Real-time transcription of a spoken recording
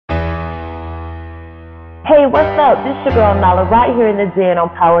Hey, what's up? This your girl Nala right here in the den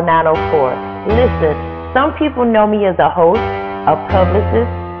on Power 904. Listen, some people know me as a host, a publicist,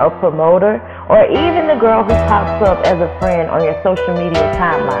 a promoter, or even the girl who pops up as a friend on your social media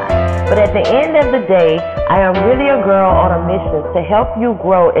timeline. But at the end of the day, I am really a girl on a mission to help you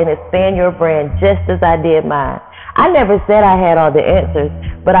grow and expand your brand just as I did mine. I never said I had all the answers,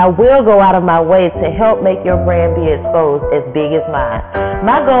 but I will go out of my way to help make your brand be exposed as big as mine.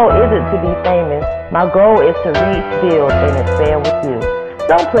 My goal isn't to be famous. My goal is to reach, build, and expand with you.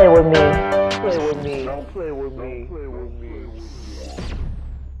 Don't play with me. Play with me. Don't play with me.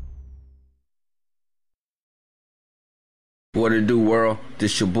 What it do, world?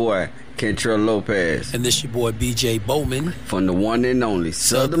 This your boy, Kentrell Lopez. And this your boy, BJ Bowman. From the one and only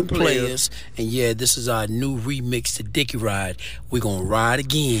Southern Playas. And yeah, this is our new remix to Dickie Ride. We're going to ride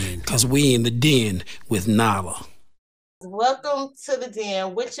again, because we in the den with Nala. Welcome to the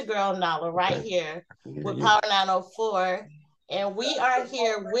den with your girl Nala right here with Power 904. And we are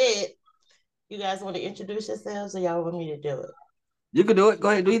here with, you guys want to introduce yourselves or y'all want me to do it? You can do it.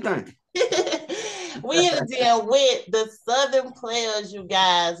 Go ahead, do your thing. We in the den with the Southern Playas, you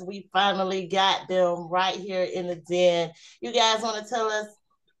guys. We finally got them right here in the den. You guys want to tell us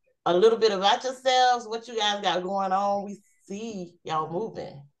a little bit about yourselves, what you guys got going on? We see y'all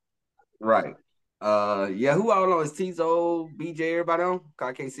moving. Right. Yeah, who all on is Tizo, BJ, everybody on?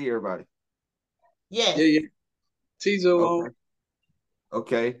 I can't see everybody. Yes. Yeah. Tizo on.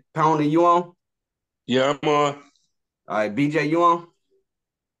 Okay. Pony, you on? Yeah, I'm on. All right, BJ, you on?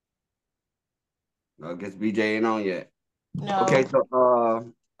 I guess BJ ain't on yet. No. Okay,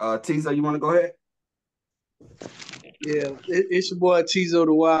 so Tizo, you want to go ahead? Yeah, it's your boy Tizo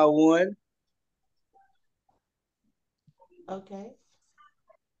the Wild One. Okay.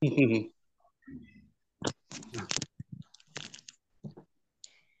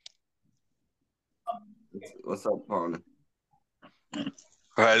 What's up, Pony? All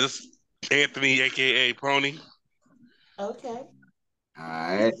right, this is Anthony, aka Pony. Okay. All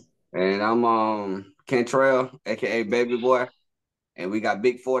right. And I'm Kentrell, aka Baby Boy. And we got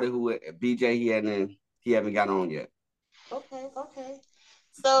Big 40 who BJ he haven't got on yet. Okay.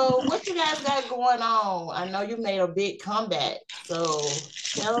 So what you guys got going on? I know you made a big comeback. So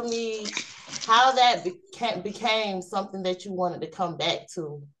tell me how that became something that you wanted to come back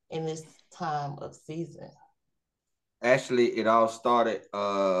to in this time of season. Actually, it all started,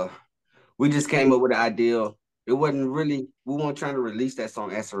 we just came up with the idea. It wasn't really, we weren't trying to release that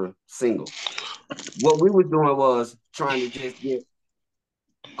song as a single. What we were doing was trying to just get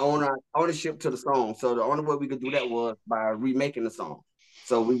ownership to the song. So the only way we could do that was by remaking the song.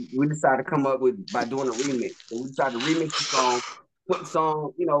 So we decided to come up by doing a remix. So we decided to remix the song, put the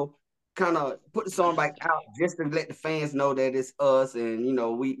song, kind of put the song back out just to let the fans know that it's us. And,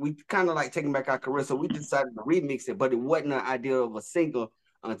 we kind of like taking back our career. So we decided to remix it, but it wasn't an idea of a single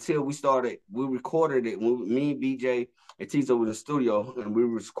until we recorded it. When me, BJ, and Tizo were in the studio and we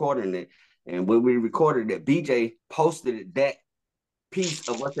were recording it. And when we recorded it, BJ posted that piece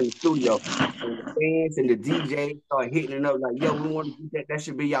of us in the studio, and the fans and the DJ started hitting it up like, yo, we want to do that. That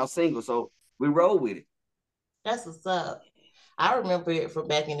should be y'all single. So we rolled with it. That's what's up. I remember it from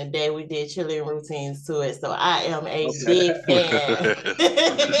back in the day. We did cheerleading routines to it. So I am a big fan.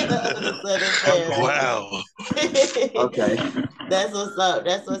 Wow. Okay. That's what's up.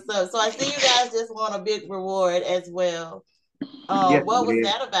 So I see you guys just won a big reward as well. Yes, what was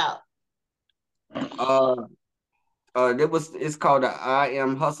that about? It's called the I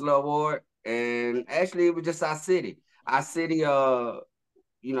Am Hustler Award, and actually it was just our city. Our city,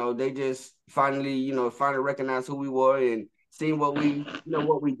 they just finally recognized who we were and seeing what we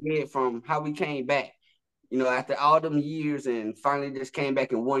did from how we came back. After all them years, and finally just came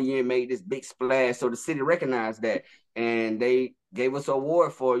back in 1 year and made this big splash. So the city recognized that, and they gave us an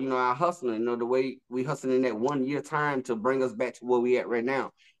award for our hustling. The way we hustling in that 1 year time to bring us back to where we at right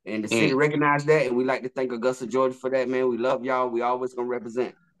now. And the city recognized that, and we like to thank Augusta, Georgia for that, man. We love y'all. We always gonna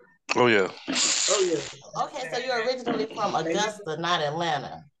represent. Oh yeah. Okay, so you're originally from Augusta, not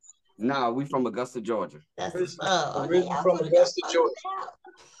Atlanta. Nah, we from Augusta, Georgia. That's originally from Augusta, Georgia.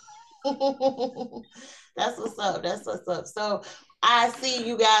 That's what's up. So I see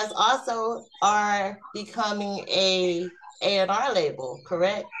you guys also are becoming a A&R label,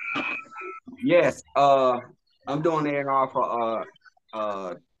 correct? Yes. I'm doing A&R for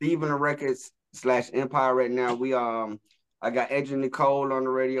Steven Records / Empire right now. I got Edge Nicole on the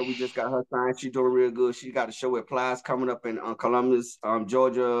radio. We just got her signed. She's doing real good. She got a show at Playas coming up in Columbus,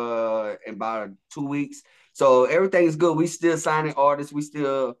 Georgia, in about 2 weeks. So everything's good. We still signing artists. We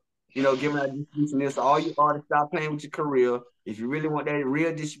still, giving out distribution deals. So all you artists, stop playing with your career. If you really want that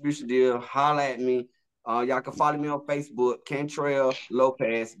real distribution deal, holla at me. Y'all can follow me on Facebook, Cantrell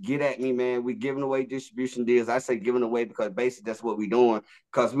Lopez. Get at me, man. We giving away distribution deals. I say giving away because basically that's what we're doing.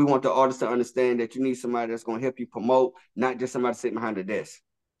 Because we want the artists to understand that you need somebody that's gonna help you promote, not just somebody sitting behind the desk.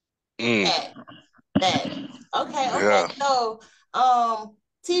 That. Okay. Yeah. So,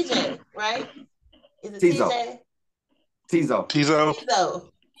 TJ, right? Is it Tizo. TJ?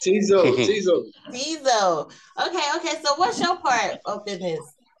 Tizo. Okay. So, what's your part up in this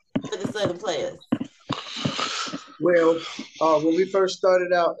for the Southern Playas? Well, when we first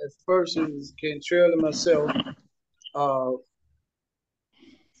started out, at first it was Cantrell and myself,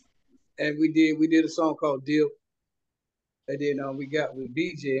 and we did a song called "Deal," and then we got with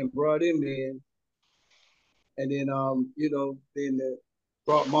BJ and brought him in, and then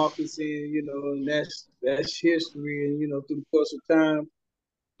brought Marcus in, and that's history, and through the course of time,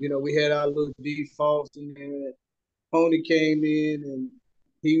 we had our little defaults, and then Pony came in, and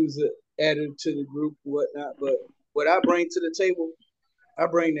he was added to the group, and whatnot. But what I bring to the table, I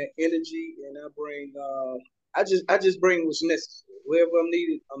bring that energy, and I bring I just bring what's necessary. Wherever I'm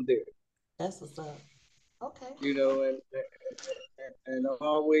needed, I'm there. That's what's up. Okay. And I'm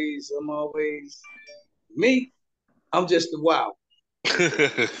always me. I'm just the wow.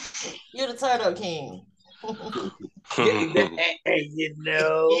 You're the turn up king. You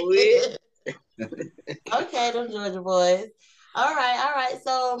know it. Okay, them Georgia boys. All right.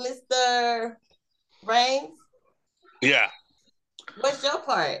 So, Mr. Rains. Yeah. What's your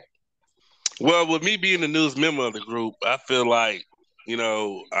part? Well, with me being the newest member of the group, I feel like,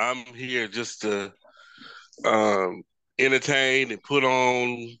 I'm here just to entertain and put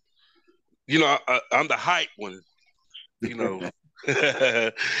on, I'm the hype one, and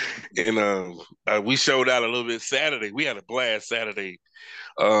we showed out a little bit Saturday. We had a blast Saturday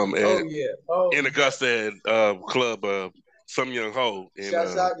in Augusta Club, Some Young Ho.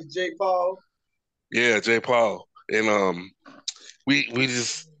 Shouts out to J. Paul. Yeah, J. Paul. And we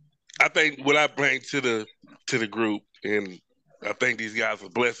just, I think what I bring to the group, and I think these guys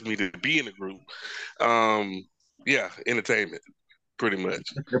have blessed me to be in the group. Entertainment, pretty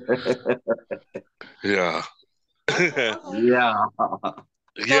much. Yeah. Yeah.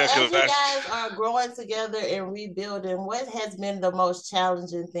 So as you guys are growing together and rebuilding, what has been the most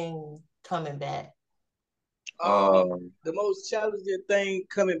challenging thing coming back? The most challenging thing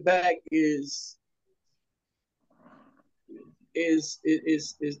coming back is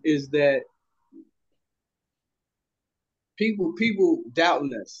that people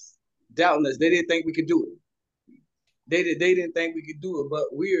doubting us. They didn't think we could do it. They didn't think we could do it,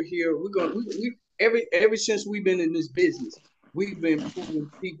 but we're here. Ever since we've been in this business, we've been proving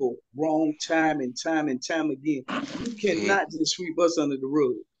people wrong time and time again. You cannot just sweep us under the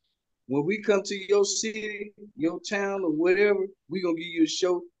rug. When we come to your city, your town, or whatever, we're gonna give you a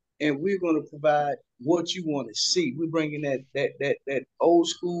show, and we're gonna provide what you want to see. We're bringing that old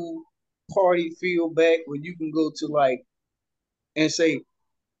school party feel back, where you can go to and say,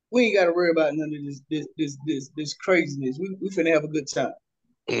 we ain't got to worry about none of this craziness. We finna have a good time,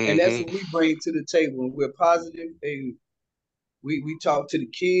 and that's what we bring to the table. And we're positive, and we talk to the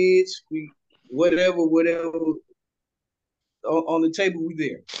kids. Whatever on the table, we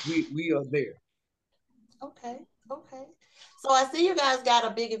there. We are there. Okay. So I see you guys got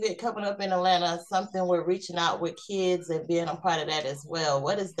a big event coming up in Atlanta. Something we're reaching out with kids and being a part of that as well.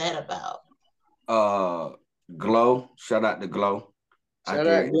 What is that about? Glow. Shout out to Glow. Shout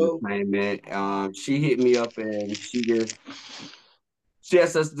out Glow. Man. She hit me up and she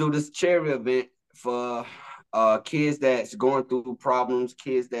asked us to do this charity event for kids that's going through problems,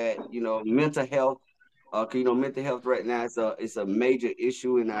 kids that mental health. Mental health right now is a major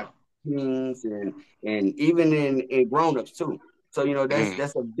issue in our teens and even in grown-ups too. So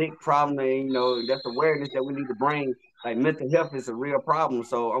that's a big problem, and that's awareness that we need to bring. Like mental health is a real problem.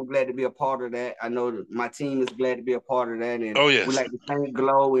 So I'm glad to be a part of that. I know that my team is glad to be a part of that, and we'd like to thank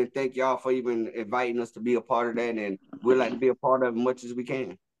Glow and thank y'all for even inviting us to be a part of that, and we'd like to be a part of as much as we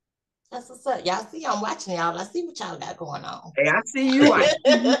can. That's what's up. Y'all see, I'm watching y'all. I see what y'all got going on. Hey, I see you.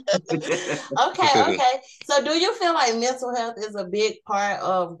 Okay. So do you feel like mental health is a big part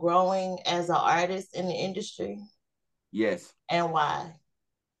of growing as an artist in the industry? Yes. And why?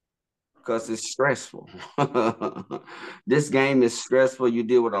 Because it's stressful. This game is stressful. You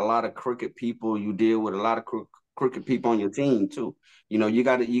deal with a lot of crooked people. You deal with a lot of crooked people on your team too. You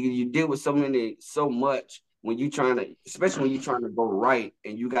deal with so much when you're trying to, especially when you're trying to go right,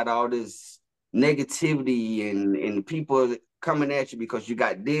 and you got all this negativity and people coming at you because you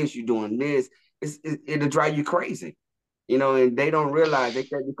got this, you're doing this. It'll drive you crazy. And they don't realize they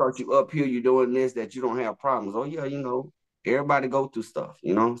think because you up here, you're doing this, that you don't have problems. Oh yeah, Everybody go through stuff,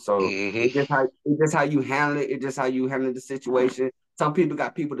 you know. So it's just how you handle it. It's just how you handle the situation. Some people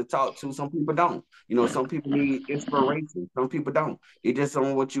got people to talk to. Some people don't. You know, some people need inspiration. Some people don't. It's just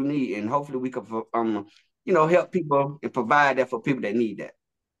on what you need, and hopefully we can, help people and provide that for people that need that.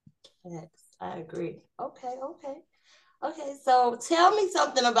 Yes, I agree. Okay. So tell me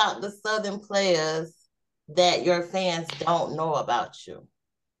something about the Southern Playas that your fans don't know about you.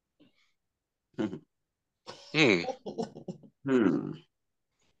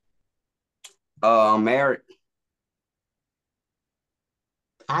 I'm married.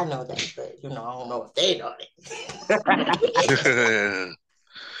 I know that, but I don't know if they know that.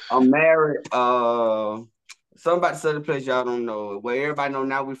 I'm married. Something about the Southern place y'all don't know. Well, everybody know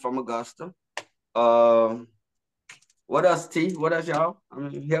now we from Augusta. What else, T? What else, y'all? I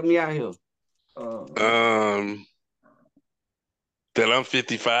mean, help me out here. That I'm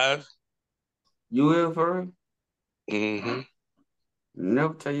 55. You will for real? Mm-hmm.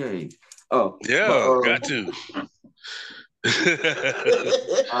 Never tell your age. Oh, yeah, got to.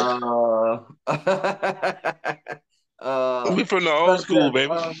 We from the old school,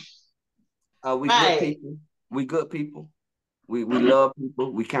 baby. We good people. We good people. We love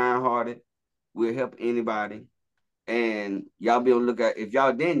people. We kind hearted. We'll help anybody. And y'all be on the lookout. If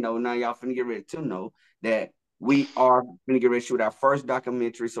y'all didn't know, now y'all finna get ready to know that we are finna get ready to shoot our first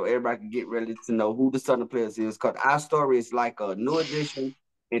documentary, so everybody can get ready to know who the Southern Playas is. Cause our story is like a New Edition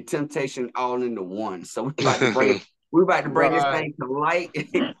and Temptation all into one. So we about to bring this thing to light.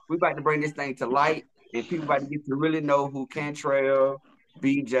 We about to bring this thing to light, and people about to get to really know who Cantrell,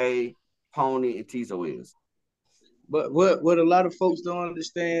 BJ, Pony, and Tizo is. But what a lot of folks don't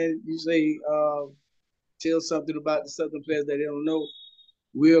understand, you say tell something about the Southern Playas that they don't know.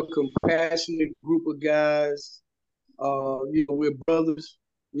 We're a compassionate group of guys. We're brothers,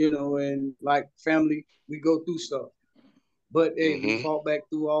 and like family, we go through stuff. But hey, we fought back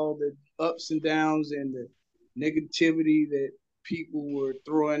through all the ups and downs and the negativity that people were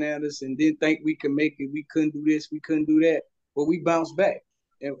throwing at us and didn't think we could make it. We couldn't do this, we couldn't do that. But we bounced back.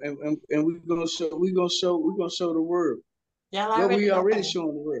 And we're gonna show the world. We already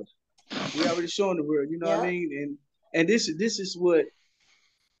showing the world. We already showing the world, you know what I mean? And this is what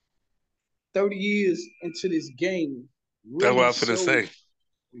 30 years into this game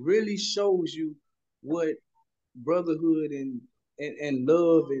really shows you what brotherhood and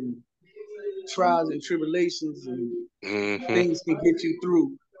love and trials and tribulations and things can get you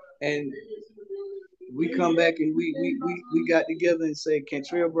through. And we come back and we got together and say,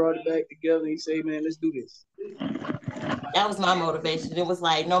 Cantrell brought it back together. And he said, man, let's do this. That was my motivation. It was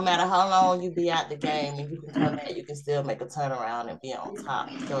like, no matter how long you be out the game and you can come back, you can still make a turnaround and be on top.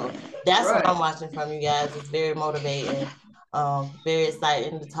 So that's what I'm watching from you guys. It's very motivating, very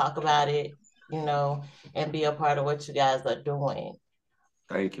exciting to talk about it, and be a part of what you guys are doing.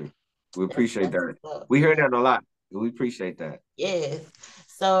 Thank you. We appreciate that. We heard that a lot. We appreciate that. Yes.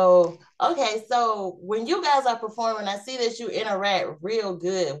 So, okay. So when you guys are performing, I see that you interact real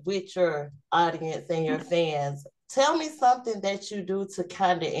good with your audience and your fans. Tell me something that you do to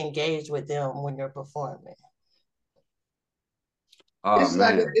kind of engage with them when you're performing. It's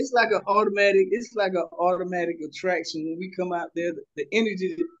like an automatic attraction when we come out there. The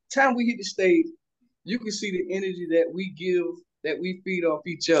energy, the time we hit the stage, you can see the energy that we give, that we feed off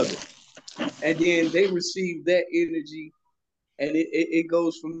each other, and then they receive that energy, and it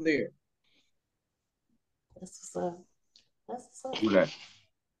goes from there. That's what's up.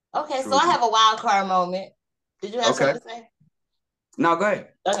 Okay, so I have a wild card moment. Did you have something to say? No, go ahead.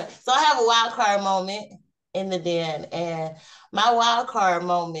 Okay, so I have a wild card moment in the den, and my wild card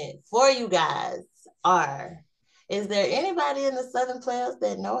moment for you guys is there anybody in the Southern Playas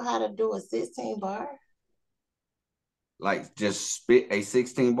that know how to do a 16 bar? Like just spit a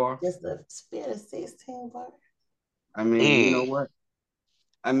 16 bar? Just spit a 16 bar? I mean, you know what?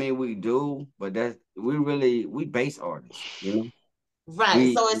 I mean, we do, but we bass artists,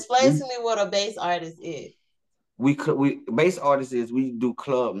 Right. So explain to me what a bass artist is. We bass artists is we do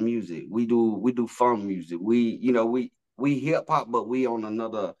club music. We do fun music. We hip hop, but we're on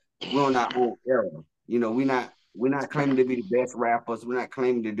our own era. We're not claiming to be the best rappers. We're not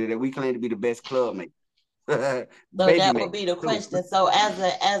claiming to do that. We claim to be the best club makers. So that would be the question. So as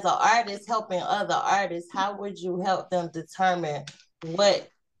an artist helping other artists, how would you help them determine what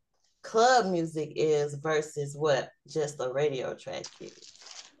club music is versus what just a radio track is?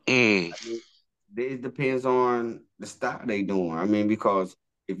 I mean, it depends on the style they doing. I mean, because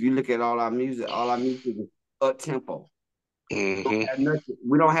if you look at all our music is up tempo.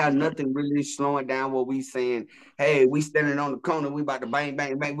 We don't have nothing really slowing down what we saying. Hey, we standing on the corner, we about to bang,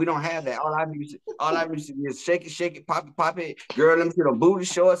 bang, bang. We don't have that. All our music is shake it, pop it. Girl, let me see the booty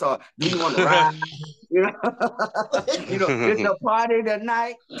shorts, or do you want to ride? You know, it's a party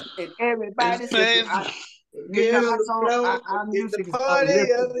tonight, and everybody says, our it's the music is party of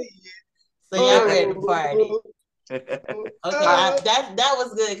uplifting. the year. So y'all ready to party? Okay, that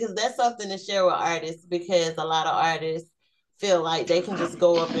was good because that's something to share with artists, because a lot of artists feel like they can just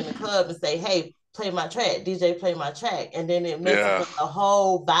go up in the club and say, "Hey, play my track, DJ, play my track," and then it messes up the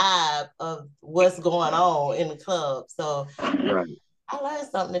whole vibe of what's going on in the club. So right. I learned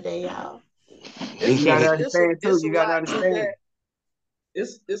something today, y'all. You gotta understand too. It's a You gotta lot to understand. that.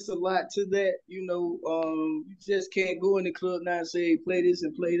 It's a lot to that. You just can't go in the club now and say play this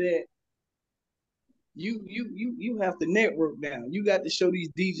and play that. You have to network now. You got to show these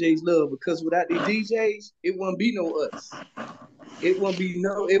DJs love, because without these DJs, it won't be no us. It won't be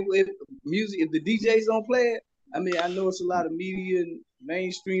no music if the DJs don't play it. I mean, I know it's a lot of media and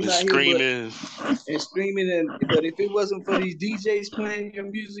mainstream out here, but if it wasn't for these DJs playing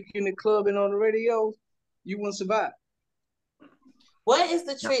your music in the club and on the radio, you wouldn't survive. What is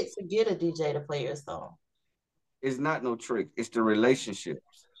the trick to get a DJ to play your song? It's not no trick. It's the relationships.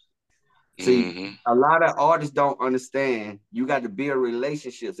 See, a lot of artists don't understand. You got to build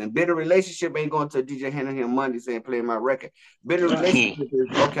relationships, and build a relationship ain't going to a DJ handing him money saying play my record. Build a relationship is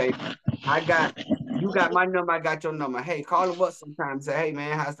okay. You got my number, I got your number. Hey, call him up sometimes. Say, hey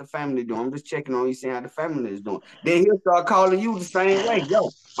man, how's the family doing? I'm just checking on you, seeing how the family is doing. Then he'll start calling you the same way. Yo,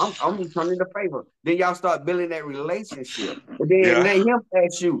 I'm returning the favor. Then y'all start building that relationship. And then let him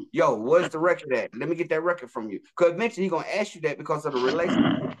ask you, yo, where's the record at? Let me get that record from you. Because eventually he's gonna ask you that because of the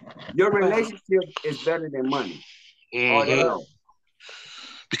relationship. Your relationship is better than money. All day long.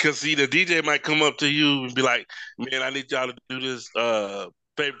 Because see, the DJ might come up to you and be like, man, I need y'all to do this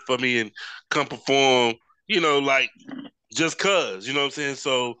favor for me and come perform, like just cause, you know what I'm saying?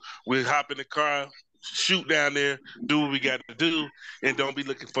 So we hop in the car, shoot down there, do what we got to do, and don't be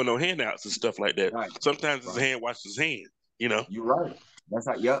looking for no handouts and stuff like that. Right. Sometimes it's a hand washes hand, You're right. That's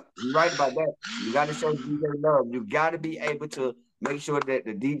how, yep, you're right about that. You got to show DJ love. You got to be able to make sure that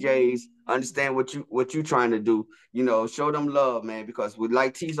the DJs understand what you're trying to do. Show them love, man, because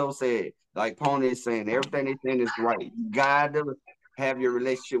like Tizo said, like Pony is saying, everything they're saying is right. You got to have your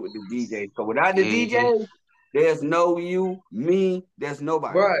relationship with the DJ. So without the DJ, there's no you, me, there's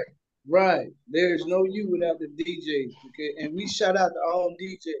nobody. Right. There's no you without the DJs. Okay, and we shout out to all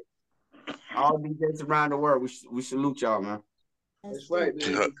DJs. All DJs around the world. We salute y'all, man. That's right,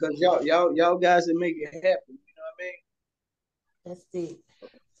 man. Because y'all guys that make it happen. You know what I mean? That's it.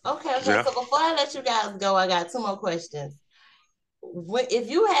 Okay. So before I let you guys go, I got two more questions.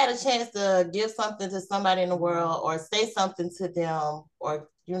 If you had a chance to give something to somebody in the world, or say something to them, or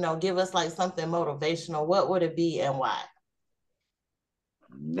give us like something motivational, what would it be and why?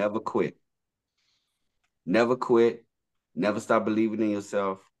 Never quit. Never quit. Never stop believing in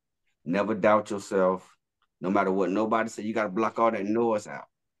yourself. Never doubt yourself. No matter what nobody says, you got to block all that noise out.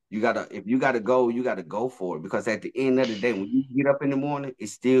 If you got to go, you got to go for it. Because at the end of the day, when you get up in the morning,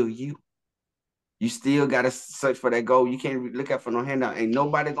 it's still you. You still got to search for that goal. You can't look out for no handout. Ain't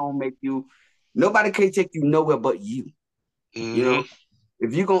nobody going to make you, nobody can take you nowhere but you.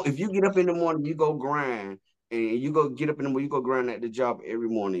 If you get up in the morning, you go grind, and you go get up in the morning, you go grind at the job every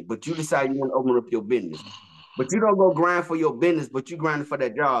morning, but you decide you want to open up your business. But you don't go grind for your business, but you grinding for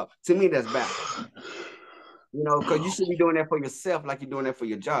that job. To me, that's bad. Because you should be doing that for yourself like you're doing that for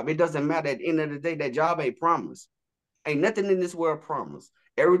your job. It doesn't matter. At the end of the day, that job ain't promised. Ain't nothing in this world promised.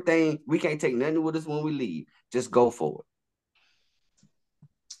 Everything, we can't take nothing with us when we leave. Just go for it.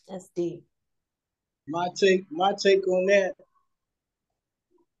 That's deep. My take on that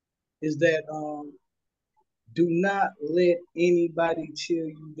is that do not let anybody tell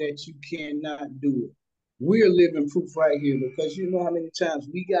you that you cannot do it. We're living proof right here, because you know how many times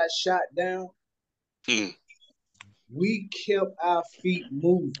we got shot down. We kept our feet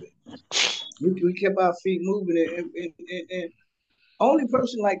moving. We kept our feet moving, and only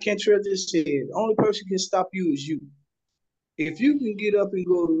person, like Kentrell just said, only person can stop you is you. If you can get up and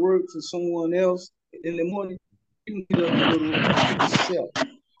go to work for someone else in the morning, you can get up and go to work for yourself.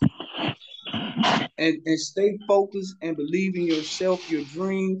 And stay focused and believe in yourself, your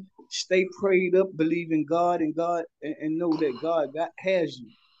dream. Stay prayed up, believe in God, and know that God has you.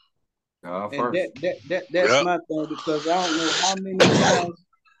 And that's my thing, because I don't know how many times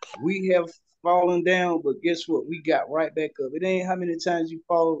we have fallen down, but guess what? We got right back up. It ain't how many times you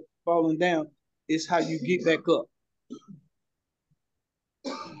falling down, it's how you get back up.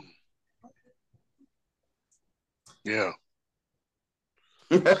 Yeah.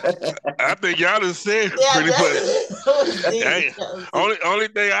 I think y'all done said Yeah, pretty much. that was deep. Hey, That was deep. only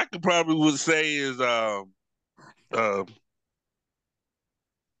thing I could probably would say is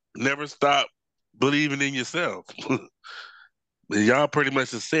never stop believing in yourself. Y'all pretty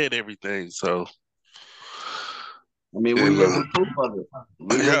much have said everything. So I mean, we're and living proof of it.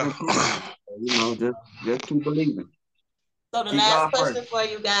 We're yeah. living proof of it. So, you know, just keep believing. So the Keep last God question first. for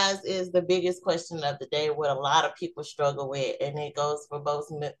you guys is the biggest question of the day, what a lot of people struggle with, and it goes for both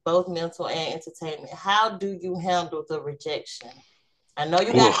mental and entertainment. How do you handle the rejection? I know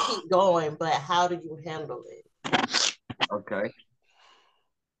you got to keep going, but how do you handle it? Okay.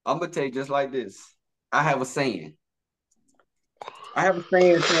 I'm gonna tell you just like this. I have a saying. I have a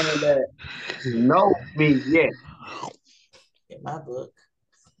saying saying that no means yes. In my book.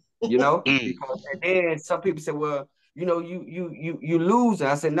 You know, Mm. because and then some people say, well, you know, you lose. And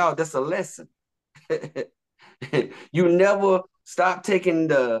I said, no, that's a lesson. You never stop taking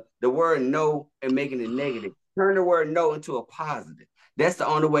the word no and making it negative. Turn the word no into a positive. That's the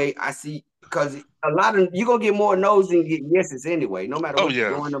only way I see. Because a lot of you're gonna get more no's than you get yeses anyway. No matter Oh what you're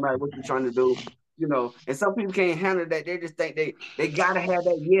yeah. doing, no matter what you're trying to do, you know. And some people can't handle that. They just think they gotta have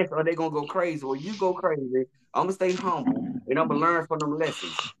that yes or they're gonna go crazy. Well, you go crazy. I'm gonna stay humble and I'm gonna learn from them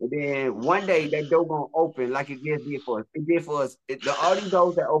lessons. And then one day that door gonna open like it just did for us. It did for us. All these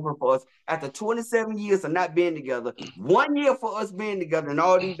doors that open for us after 27 years of not being together, 1 year for us being together, and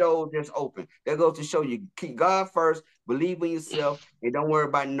all these doors just open. That goes to show you keep God first, believe in yourself, and don't worry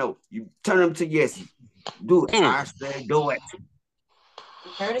about no. You turn them to yeses. Do it. I said do it.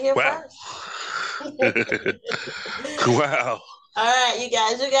 You heard it here Wow. first. Wow. All right, you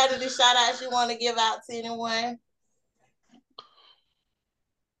guys, you got any shout outs you want to give out to anyone?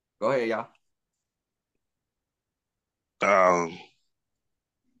 Go ahead, y'all.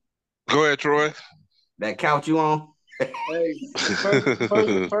 Go ahead, Troy. That couch you on? Hey, first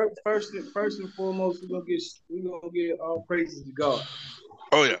and foremost, we're gonna get all praises to God.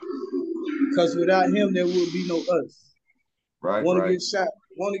 Oh yeah. Because without Him, there would be no us. Right, Want to right. get shot?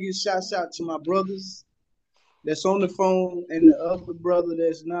 Want to get shouts out to my brothers that's on the phone and the other brother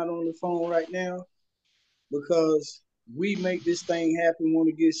that's not on the phone right now because we make this thing happen. Want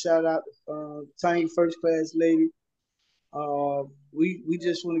to give shout out Tiny First Class Lady. We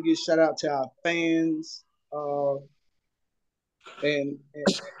just want to give shout out to our fans. And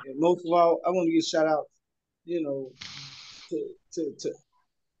most of all, I want to give shout out, you know, to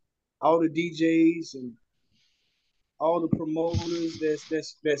all the DJs and all the promoters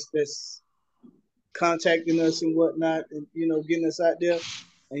that's contacting us and whatnot, and getting us out there.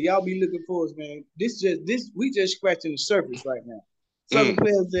 And y'all be looking for us, man. This we just scratching the surface right now. Southern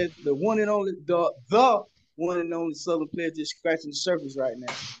Players, that the one and only the one and only Southern Players, just scratching the surface right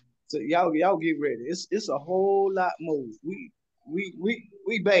now. So y'all get ready. It's a whole lot more. We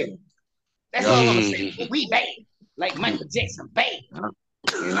bad. That's all I'm gonna say. We bad, like Michael Jackson bad.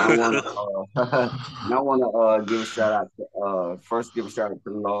 And I want to, and I want to give a shout out to, first give a shout out to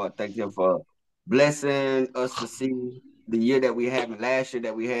the Lord. Thank Him for blessing us to see the year that we had and last year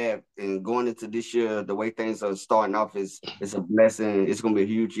that we had, and going into this year, the way things are starting off is a blessing. It's gonna be a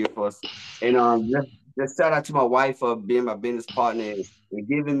huge year for us. And just shout out to my wife for being my business partner and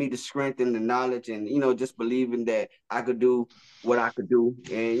giving me the strength and the knowledge, and just believing that I could do what I could do,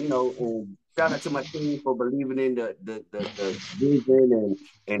 and and shout out to my team for believing in the vision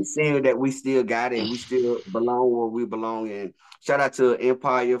and seeing that we still got it and we still belong where we belong. And shout out to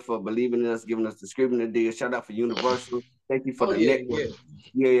Empire for believing in us, giving us the scripting deal. Shout out for Universal. Thank you for Oh the yeah, network.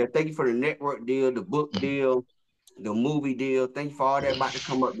 yeah. Yeah. Thank you for the network deal, the book deal, the movie deal. Thank you for all that about to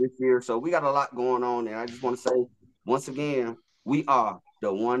come up this year. So we got a lot going on. And I just want to say, once again, we are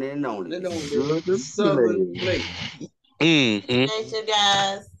the one and only Southern Play. Thanks, you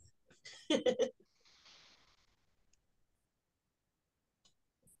guys.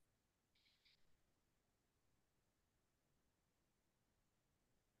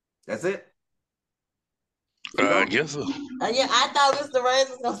 That's it. I guess so. Yeah, I thought Mr. Reyes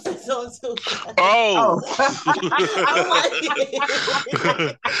was gonna say something too. Oh. I'm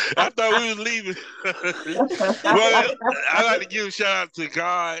like, I thought we was leaving. Well, I like to give a shout out to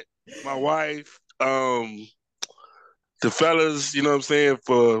God, my wife, the fellas, you know what I'm saying,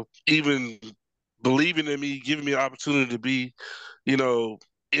 for even believing in me, giving me an opportunity to be, in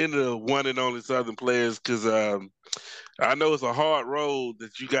the one and only Southern Players, because I know it's a hard road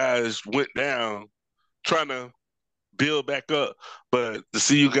that you guys went down trying to build back up, but to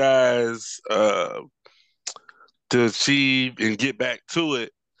see you guys to achieve and get back to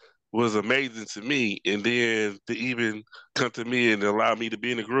it was amazing to me. And then to even come to me and allow me to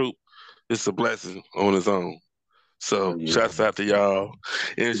be in the group, it's a blessing on its own. So shouts out to y'all.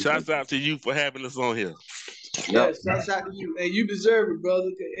 And shouts out to you for having us on here. Yeah, shouts out to you. Hey, you deserve it, brother.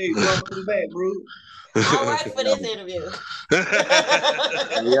 Hey, welcome back, bro. I work for this interview.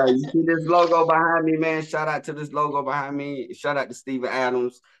 Yeah, you see this logo behind me, man. Shout out to this logo behind me. Shout out to Steven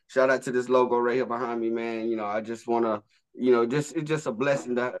Adams. Shout out to this logo right here behind me, man. You know, I just want to, you know, it's just a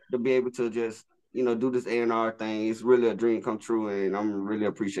blessing to be able to just, you know, do this A&R thing. It's really a dream come true, and I'm really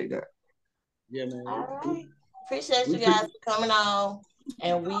appreciate that. Yeah, man. All right. Appreciate you guys for coming on.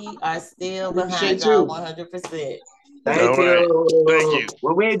 And we are still behind y'all 100%. Thank you. Right. Thank you.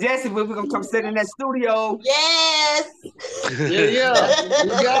 Well, we're in Jacksonville. We're going to come sit in that studio. Yes. Yeah. You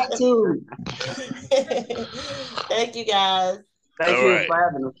got to. Thank you, guys. Thank you for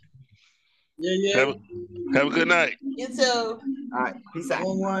having us. Yeah. Have a good night. You too. All right. Peace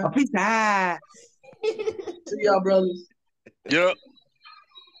out. Peace out. See y'all, brothers. Yep.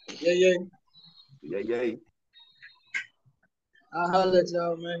 Yeah. I'll holler at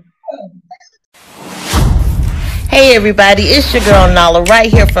y'all, man. Hey everybody, it's your girl Nala right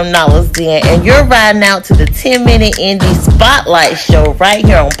here from Nala's Den, and you're riding out to the 10-minute indie spotlight show right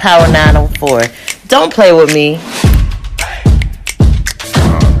here on Power 904. Don't play with me.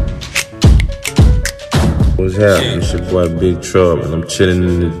 What's happening? It's your boy Big Trouble, and I'm chilling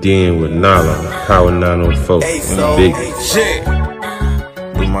in the den with Nala on Power 904. I'm big. Shit.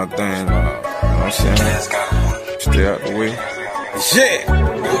 Do my thing, you know what I'm saying? Stay out the way. Shit.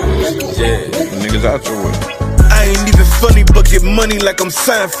 Yeah. Niggas out your way. I ain't even funny, but get money like I'm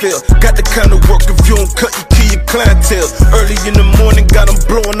Seinfeld. Got the kind of work if you don't cut, you kill your clientele. Early in the morning, got them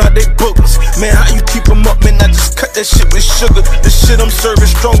blowing out they bookers. Man, how you keep them up, man? I just cut that shit with sugar. The shit I'm serving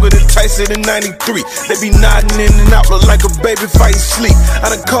stronger than Tyson in 93. They be nodding in and out, look like a baby fighting sleep.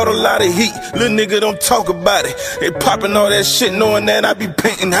 I done caught a lot of heat, little nigga don't talk about it. They popping all that shit knowing that I be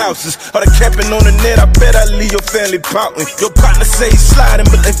painting houses. All the camping on the net, I bet I leave your family pouting. Your partner say he's sliding,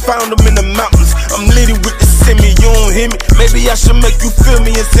 but they found him in the mountains. I'm litty with the semi, you don't hear me. Maybe I should make you feel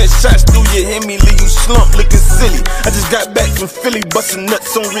me and send shots through your hemi. Leave you slump looking silly. I just got back from Philly, busting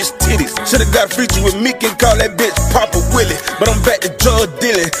nuts on rich titties. Should've got a feature with Meek and call that bitch Papa Willie. But I'm back to drug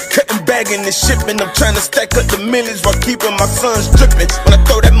dealing, cutting, bagging and shipping. I'm trying to stack up the millions while keeping my sons dripping. When I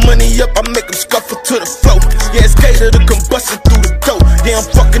throw that money up, I make them scuffle to the floor. Yeah, it's gator to come busting through the door. Yeah, I'm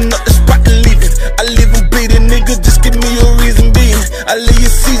fucking up the spot and leaving. I leave them bleeding, nigga, just give me a reason being. I leave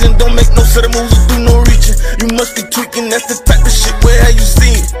your season, don't make no set of moves or do no reaching. You must be tweaking, that's the type of shit where have you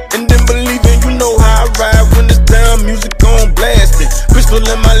seen it? And then believing, you know how I ride when it's down, music on blasting. Pistol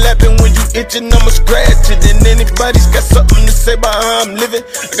in my lap, and when you itching, I'ma scratch it. And anybody's got something to say about how I'm living,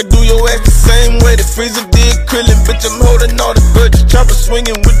 I can do your ass the same way the freezer did Krillin. Bitch, I'm holding all the budget, chopper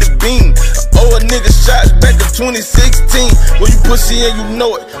swinging with the beam. I owe a nigga shots back in 2016. Well, you pussy and you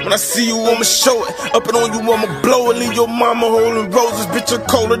know it. When I see you, I'ma show it. Up and on you, I'ma blow it. Leave your mama holding roses. Bitch, you're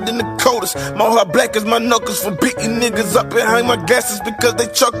colder than the coldest. My heart black as my knuckles for beating niggas up behind my glasses because they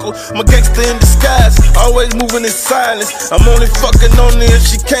chuckle. I'm a gangster in disguise, always moving in silence. I'm only fucking on her if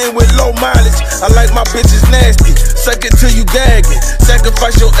she came with low mileage. I like my bitches nasty, suck it till you gagging.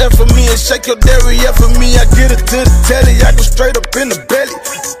 Sacrifice your F for me and shake your dairy F for me. I get it to the telly, I go straight up in the belly.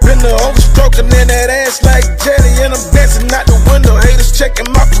 Been the overstroking in that ass like jelly. And I'm dancing out the window, haters checking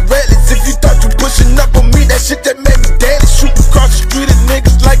my Pirellis. If you thought you pushing up on me, that shit that made me daddy. Shoot across the street at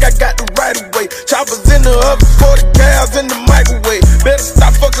niggas like I got the right of way. Choppers in the oven, 40 cows in the microwave. Better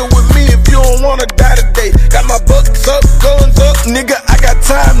stop fucking with me if you don't wanna die today. Got my buckets up, guns up, nigga, I got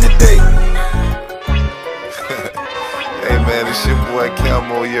time today. Hey man, it's your boy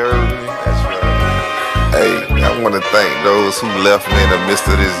Camo, you heard me? That's right. Hey, I want to thank those who left me in the midst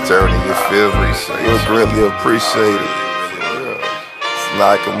of this journey, you feel me? It was really appreciated.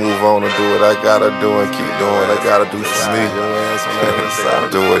 Now I can move on and do what I gotta do and keep doing what I gotta do for me.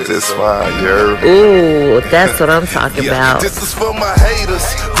 I'm doing just fine, you heard me? Ooh, that's what I'm talking about. This is for my haters,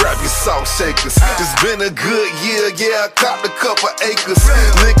 grab your salt shakers. It's been a good year, yeah, I copped a couple acres.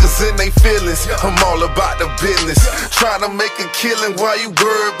 Niggas in they feelings, I'm all about the business. Trying to make a killing while you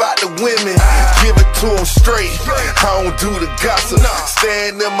worry about the women. Give it to them straight, I don't do the gossip.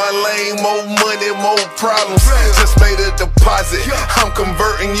 Stand in my lane, more money, more problems. Just made a deposit, I'm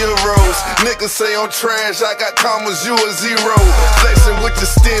converting euros. Niggas say I'm trash, I got commas, you a zero. Flexing with the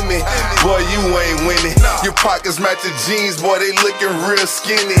stimmy, boy, you ain't winning. Your pockets match your jeans, boy, they looking real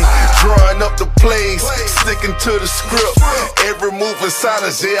skinny. Drawing up the plays, sticking to the script. Every move in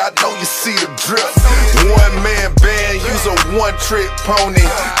silence, yeah, I know you see the drip. One man band, use a one-trick pony.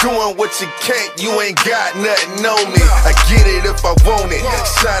 Doing what you can't, you ain't got nothing on me. I get it if I want it,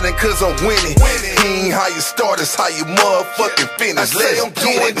 shining cause I'm winning. He ain't how you start, it's how you motherfucking finish. Let's I'm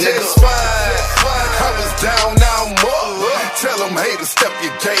doing just fine. I was down, now I'm up. Tell them haters, step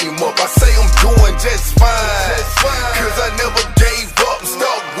your game up. I say I'm doing just fine, cause I never gave up.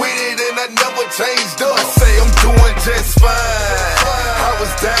 Stuck with it and I never changed up. I say I'm doing just fine. I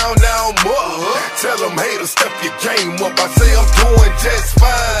was down, now I'm up. Tell them haters, step your game up. I say I'm doing just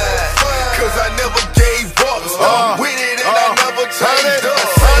fine, cause I never gave up. Stuck with it and I never changed up. I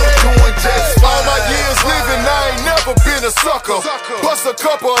say I'm doing just fine. All my years living, I ain't never been a sucker. Bust a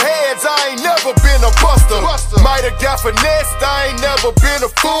couple heads, I ain't never been a buster. Might've got finessed, I ain't never been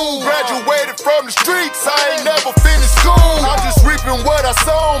a fool. Graduated from the streets, I ain't never finished school. I'm just reaping what I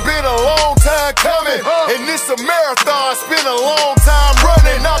sown, been a long time coming. And this a marathon, it's been a long time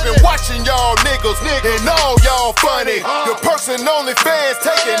running. I've been watching y'all niggas, and all y'all funny. The person only fans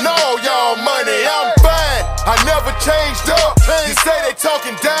taking all y'all money. I'm fine, I never changed up. You say they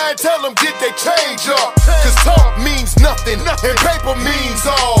talking dying, tell them get they change up. Cause talk means nothing, and paper means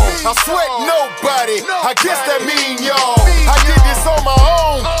all. I sweat nobody, I guess that mean y'all. I did this on my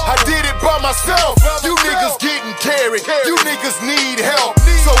own, I did it by myself. You niggas getting carried, you niggas need help.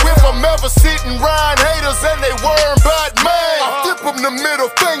 So if I'm ever sitting round haters and they worrying about mine, I flip them the middle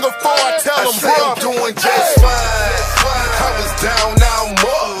finger before I tell them, bro. I'm doing just fine. I was down, now I'm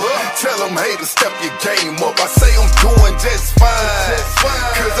up. Tell them haters, step your game up. I say I'm doing just fine,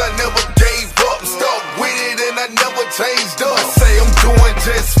 cause I never gave up. Stuck with it and I never changed up. I say I'm doing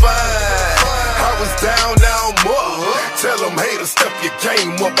just fine. I was down, now I'm up. Tell them haters, step your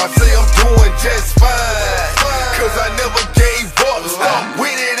game up. I say I'm doing just fine, cause I never gave up. Stuck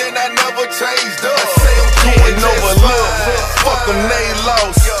with it and I never changed up. I say I'm doing over love. Fuck them, they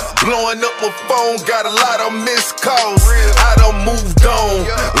lost. Blowing up my phone, got a lot of missed calls. I done moved on,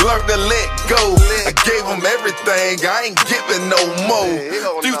 learned to let go. I gave them everything, I ain't giving no more.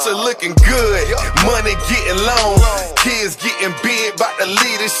 Future looking good, money getting long. Kids getting big, bout to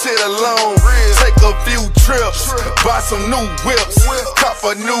leave this shit alone. Take a few trips, buy some new whips. Cop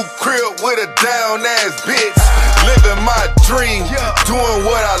a new crib with a down ass bitch. Living my dream, doing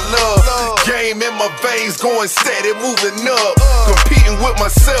what I love. Game in my veins, going steady, moving up. Competing with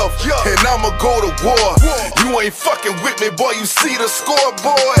myself, and I'ma go to war. You ain't fucking with me, boy, you see the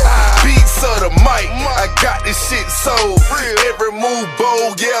scoreboard. Beats of the mic, I got this shit sold. Every move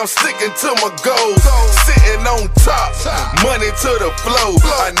bold, yeah, I'm sticking to my goals. Sitting on top, money to the flow.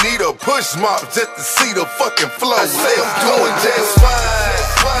 I need a push mop just to see the fucking flow. I say I'm doing just fine.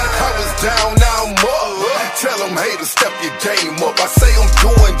 I was down, now I'm up. Tell them haters, step your game up. I say I'm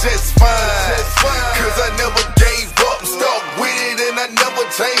doing just fine, cause I never gave up. Stuck with it and I never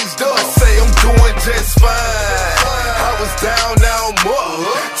changed up. I say I'm doing just fine. I was down, now I'm up.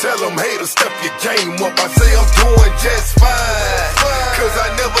 Tell them haters, step your game up. I say I'm doing just fine, cause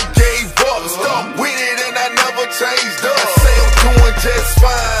I never gave up. Stuck with it and I never changed up. I say I'm doing just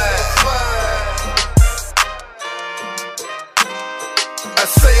fine. I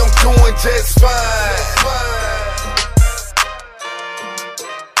say I'm doing just fine.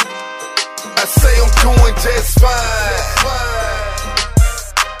 I say I'm doing just fine.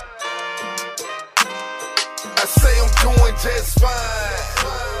 I say I'm doing just fine.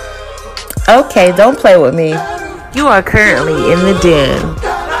 Okay, don't play with me. You are currently in the den.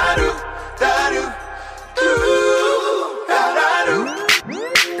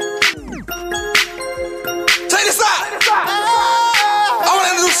 Check this out. I want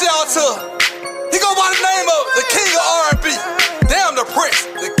to introduce y'all to. He go by the name of the King of R&B. Damn the Prince,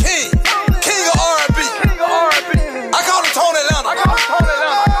 the King of R&B. I call him Tony Atlanta.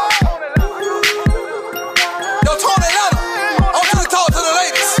 Yo, Tony Atlanta, I want you to talk to the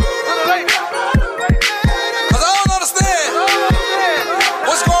ladies. Cause I don't understand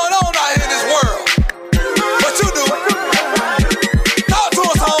what's going on out here in this world. But you do. Talk to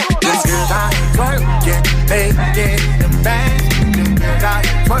us, home. This girl I twerking, making them bang. Them girls I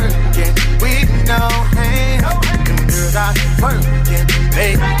twerking, with no hands. Them girls I twerking,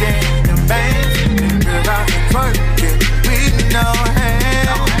 making them bang. Them girls I twerking, with no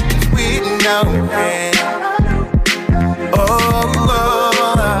hands, with no hands. Oh,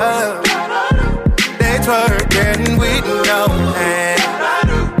 they twerking with no hands.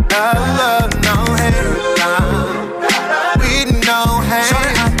 Oh, no hands, with no hands.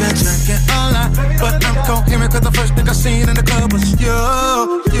 Sorry, I've been drinking a lot, but I'm coherent 'cause the first thing I seen in the club was you.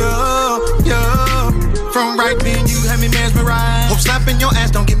 From right then you had me mesmerized. Hope slapping your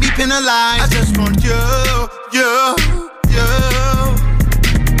ass don't get me penalized. I just want you.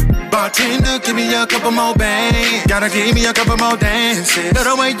 Bartender, give me a couple more bangs. Gotta give me a couple more dances.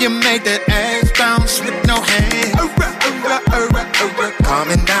 The way you make that ass bounce with no hands.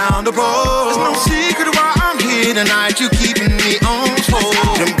 Coming down the road. There's no secret why I'm here tonight. You keeping me on hold.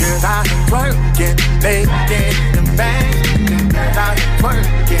 Them girls out twerking, making them bangs. Them girls out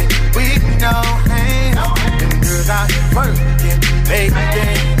twerking with no hands. Them girls out twerking,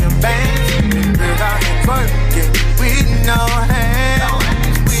 making them bangs. Them girls out twerking with no hands.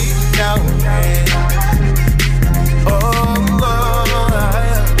 No hands.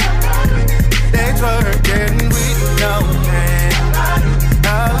 They twerking with no hands.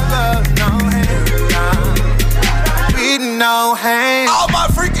 With no hands. All my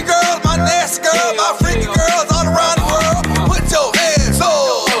freaky girls, my nasty girls, my freaky girls all around the world, put your hands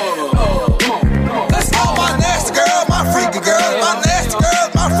up. That's all my nasty girls, my freaky girls, my nasty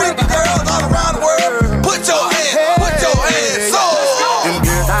girls, my freaky girls all around the world, put your hands up. Them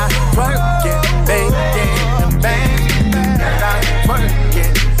girls are twerking, making them bangs. Them girls are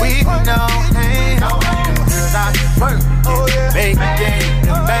twerking with no hands. Them girls are twerking, making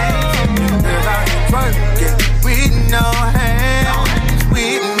them bangs. Them girls are twerking with no hands.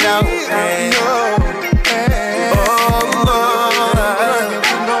 With no hands.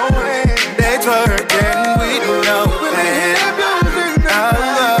 They twerking with no hands.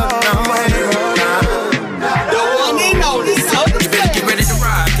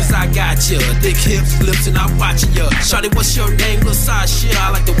 Thick hips, lips, and I'm watching ya. Shawty, what's your name? Little side shit. I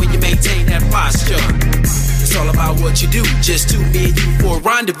like the way you maintain that posture. It's all about what you do. Just two, me and you for a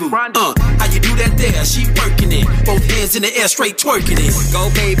rendezvous. How you do that there? She working it. Both hands in the air, straight twerking it. Go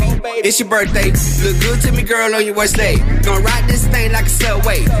baby, it's your birthday. Look good to me, girl, on your worst day. Gonna ride this thing like a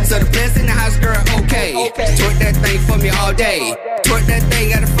subway. So the plans in the house, girl, okay. Twerk that thing for me all day. Twerk that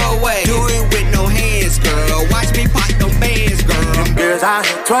thing out of 4-way. Do it with no hands, girl. Watch me pop them bands, girl. Them girls out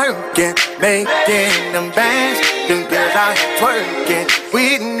here twerking, making them bands. Them girls out here twerking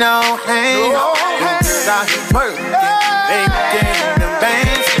with no hands. Them girls out here twerking, making them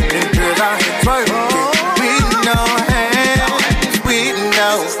bands. Them girls out here twerking with no hands. With no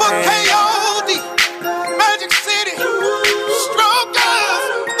hands. KOD, Magic City, Strokers,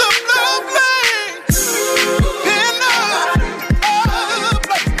 the Blue Flames,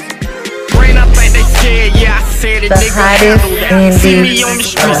 Brain up like they said, yeah, I said it, The nigga, handle that. See me on the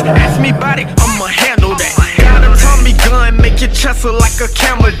streets, ask me about it, I'ma handle that. Got a Tommy gun, make your chest look like a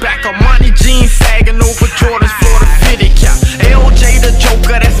camelback. Armani jeans sagging over Jordan's Florida fitted cap. LJ the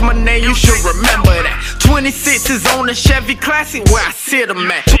Joker, that's my name, you should remember that. 26 is on the Chevy Classic where I sit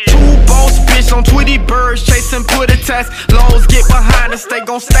them at. Two boss bitch on Tweety birds chasing put a test. Laws get behind us, they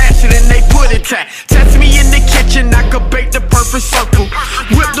gon' stash it and they put it at. Test me in the kitchen, I could bake the perfect circle.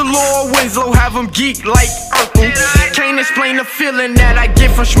 Whip the Lord Winslow, have them geek like Urkel. Can't explain the feeling that I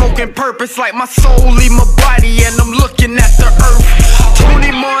get from smoking purpose. Like my soul leave my body and I'm looking at the earth.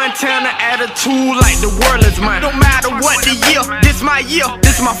 Tony Montana attitude like the world is mine. No matter what the year, this my year,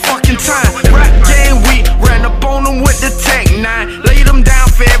 this my fucking time. Rap game week, ran up on them with the Tech 9. Laid them down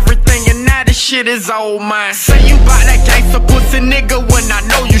for everything and now this shit is all mine. Say you bout that gangsta pussy nigga when I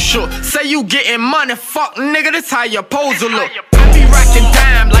know you should. Say you getting money, fuck nigga, this how your pose will look. I be rocking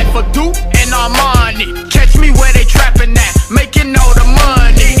dime like Purdue and Armani. Catch me where they trapping at, making all the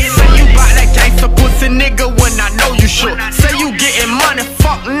money. Say you bout that gangsta pussy nigga when I know you should. Say you getting money,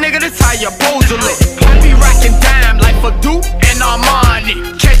 fuck nigga, this how your pose will look. I be rocking dime like Purdue and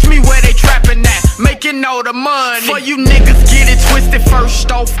Armani. Catch me where they trapping at, making all the money. For you niggas get it twisted,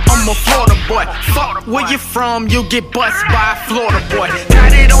 first off, I'm a Florida boy. Fuck where you from, you get bust by a Florida boy.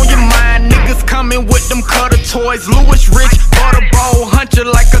 Got it on your mind, niggas coming with them cutter toys. Louis Rich, butterball, hunter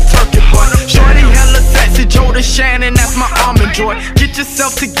like a turkey boy. Shorty hella sexy, Joe the Shannon, that's my almond joy. Get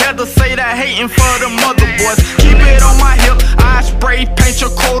yourself together, say that hating for the mother boys. Keep it on my hip, I spray paint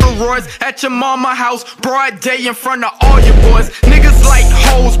your corduroys at your mama house, broad day in front of all your boys. Niggas like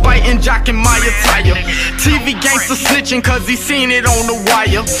hoes biting, jocking my attire. TV gangster snitching cause he seen it on the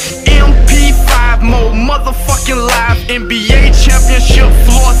wire. MP5 mode, motherfucking live. NBA championship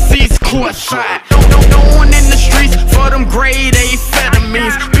floor seats courtside. No one in the streets for them grade A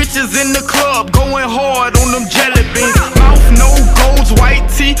amphetamines. Bitches in the club going hard on them jelly beans. Mouth no golds, white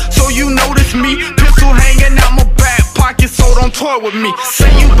tee, so you notice me. Pistol hanging out my back pocket, so don't toy with me. Say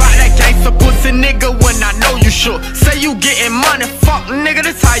you bout that gangsta pussy nigga when I know you should. Say you getting money, fuck nigga,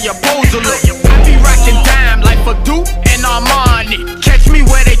 this how your pose will look. I be rocking dime like Purdue and Armani. Catch me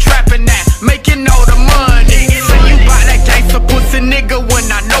where they trapping at, making all the money. Say you bout that gangsta pussy nigga when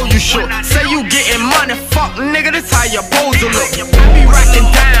I know you should. Say you getting money, fuck nigga, this how your pose will look.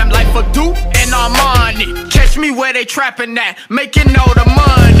 trapping at, making all the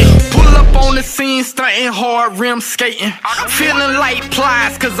money. Pull up on the scene, stunting hard, rim skating. Feeling like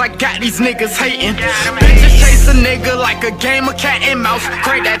Playas, cause I got these niggas hating. Bitches chase a nigga like a game of cat and mouse.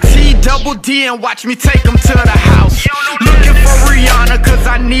 Create that T-double-D and watch me take them to the house. Looking for Rihanna, cause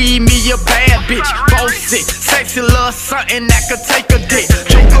I need me a bad bitch. Bossy, sexy little something that could take a dick.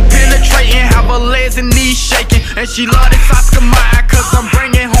 Joker penetrating, have her legs and knees shaking. And she love this Oscar Mayer, cause I'm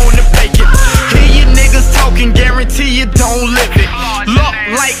bringing home the bacon. Hear you niggas talking, guarantee you don't live it. Look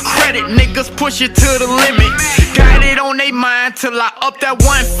like credit, niggas push it to the limit. Got it on they mind till I up that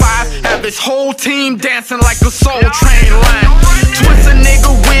 1.5. Have his whole team dancing like a Soul Train line. Twist a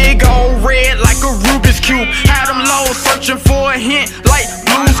nigga wig all red like a Rubik's Cube. Had them low searching for a hint like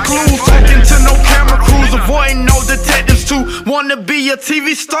Blue's Clues. Talking to no camera crews, avoiding no detectives too. Wanna be a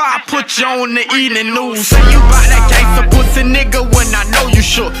TV star, I put you on the evening news. Say you buy that gangsta pussy nigga when I know you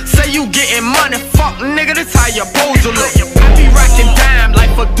should. Say you getting money, fuck nigga, this how your pose look. I be rocking dime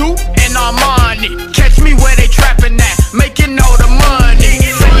like for Duke and Armani. Catch me where they trapping at, making all the money.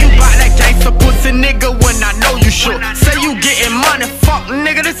 Say you buy that gangsta pussy nigga when I know you should. Say you getting money, fuck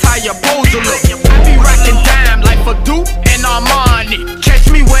nigga, this how your pose look. I be rocking dime like for Duke and Armani. Catch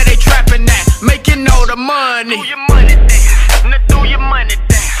me where they trapping at, making all the money. Do your money dance, now do your money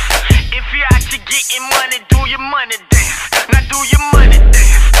dance. If you out to getting money, do your money dance. Now do your money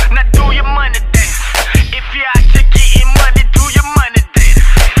dance, now do your money dance. If you out to getting money, do your money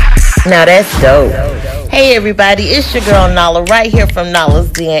dance. Now that's dope. Hey everybody, it's your girl Nala right here from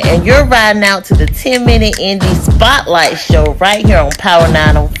Nala's Den, and you're riding out to the 10-minute indie spotlight show right here on Power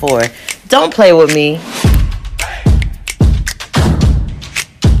 904. Don't play with me.